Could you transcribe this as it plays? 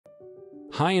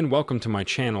Hi and welcome to my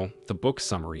channel, the Book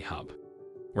Summary Hub,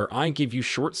 where I give you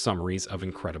short summaries of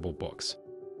incredible books.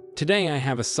 Today I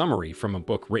have a summary from a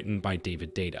book written by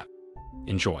David Deida.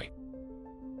 Enjoy.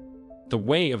 The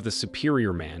Way of the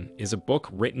Superior Man is a book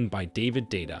written by David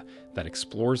Deida that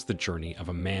explores the journey of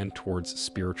a man towards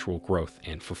spiritual growth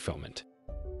and fulfillment.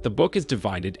 The book is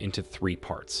divided into three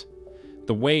parts: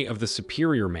 The Way of the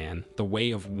Superior Man, The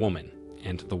Way of Woman,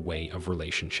 and The Way of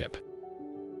Relationship.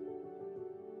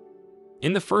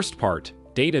 In the first part,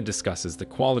 Deida discusses the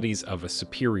qualities of a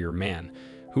superior man,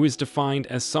 who is defined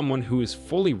as someone who is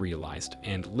fully realized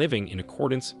and living in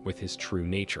accordance with his true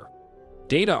nature.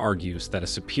 Deida argues that a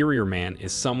superior man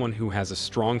is someone who has a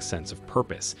strong sense of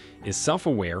purpose, is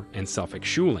self-aware and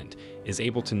self-exuberant, is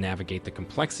able to navigate the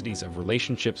complexities of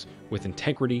relationships with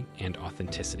integrity and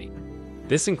authenticity.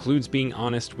 This includes being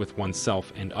honest with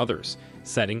oneself and others,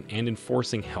 setting and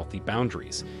enforcing healthy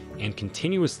boundaries, and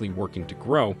continuously working to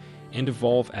grow and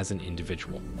evolve as an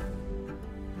individual.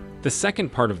 The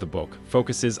second part of the book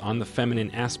focuses on the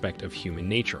feminine aspect of human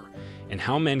nature and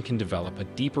how men can develop a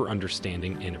deeper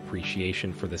understanding and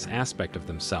appreciation for this aspect of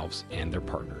themselves and their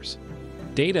partners.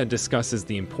 Deida discusses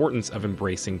the importance of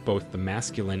embracing both the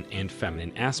masculine and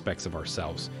feminine aspects of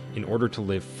ourselves in order to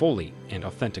live fully and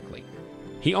authentically.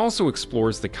 He also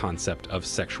explores the concept of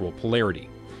sexual polarity,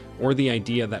 or the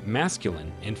idea that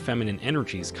masculine and feminine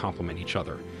energies complement each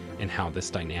other, and how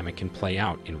this dynamic can play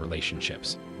out in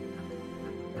relationships.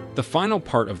 The final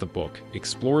part of the book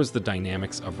explores the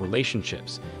dynamics of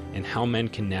relationships and how men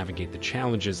can navigate the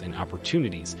challenges and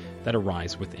opportunities that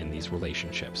arise within these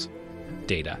relationships.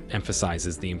 Deida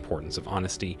emphasizes the importance of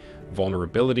honesty,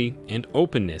 vulnerability, and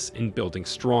openness in building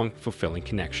strong, fulfilling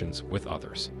connections with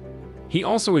others. He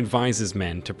also advises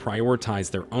men to prioritize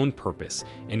their own purpose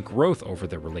and growth over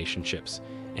their relationships,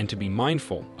 and to be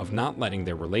mindful of not letting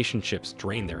their relationships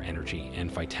drain their energy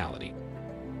and vitality.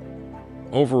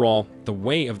 Overall, The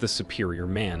Way of the Superior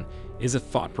Man is a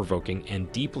thought-provoking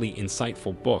and deeply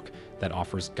insightful book that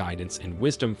offers guidance and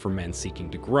wisdom for men seeking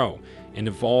to grow and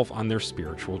evolve on their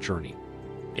spiritual journey.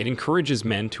 It encourages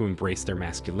men to embrace their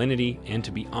masculinity and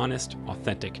to be honest,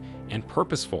 authentic, and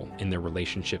purposeful in their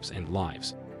relationships and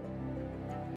lives.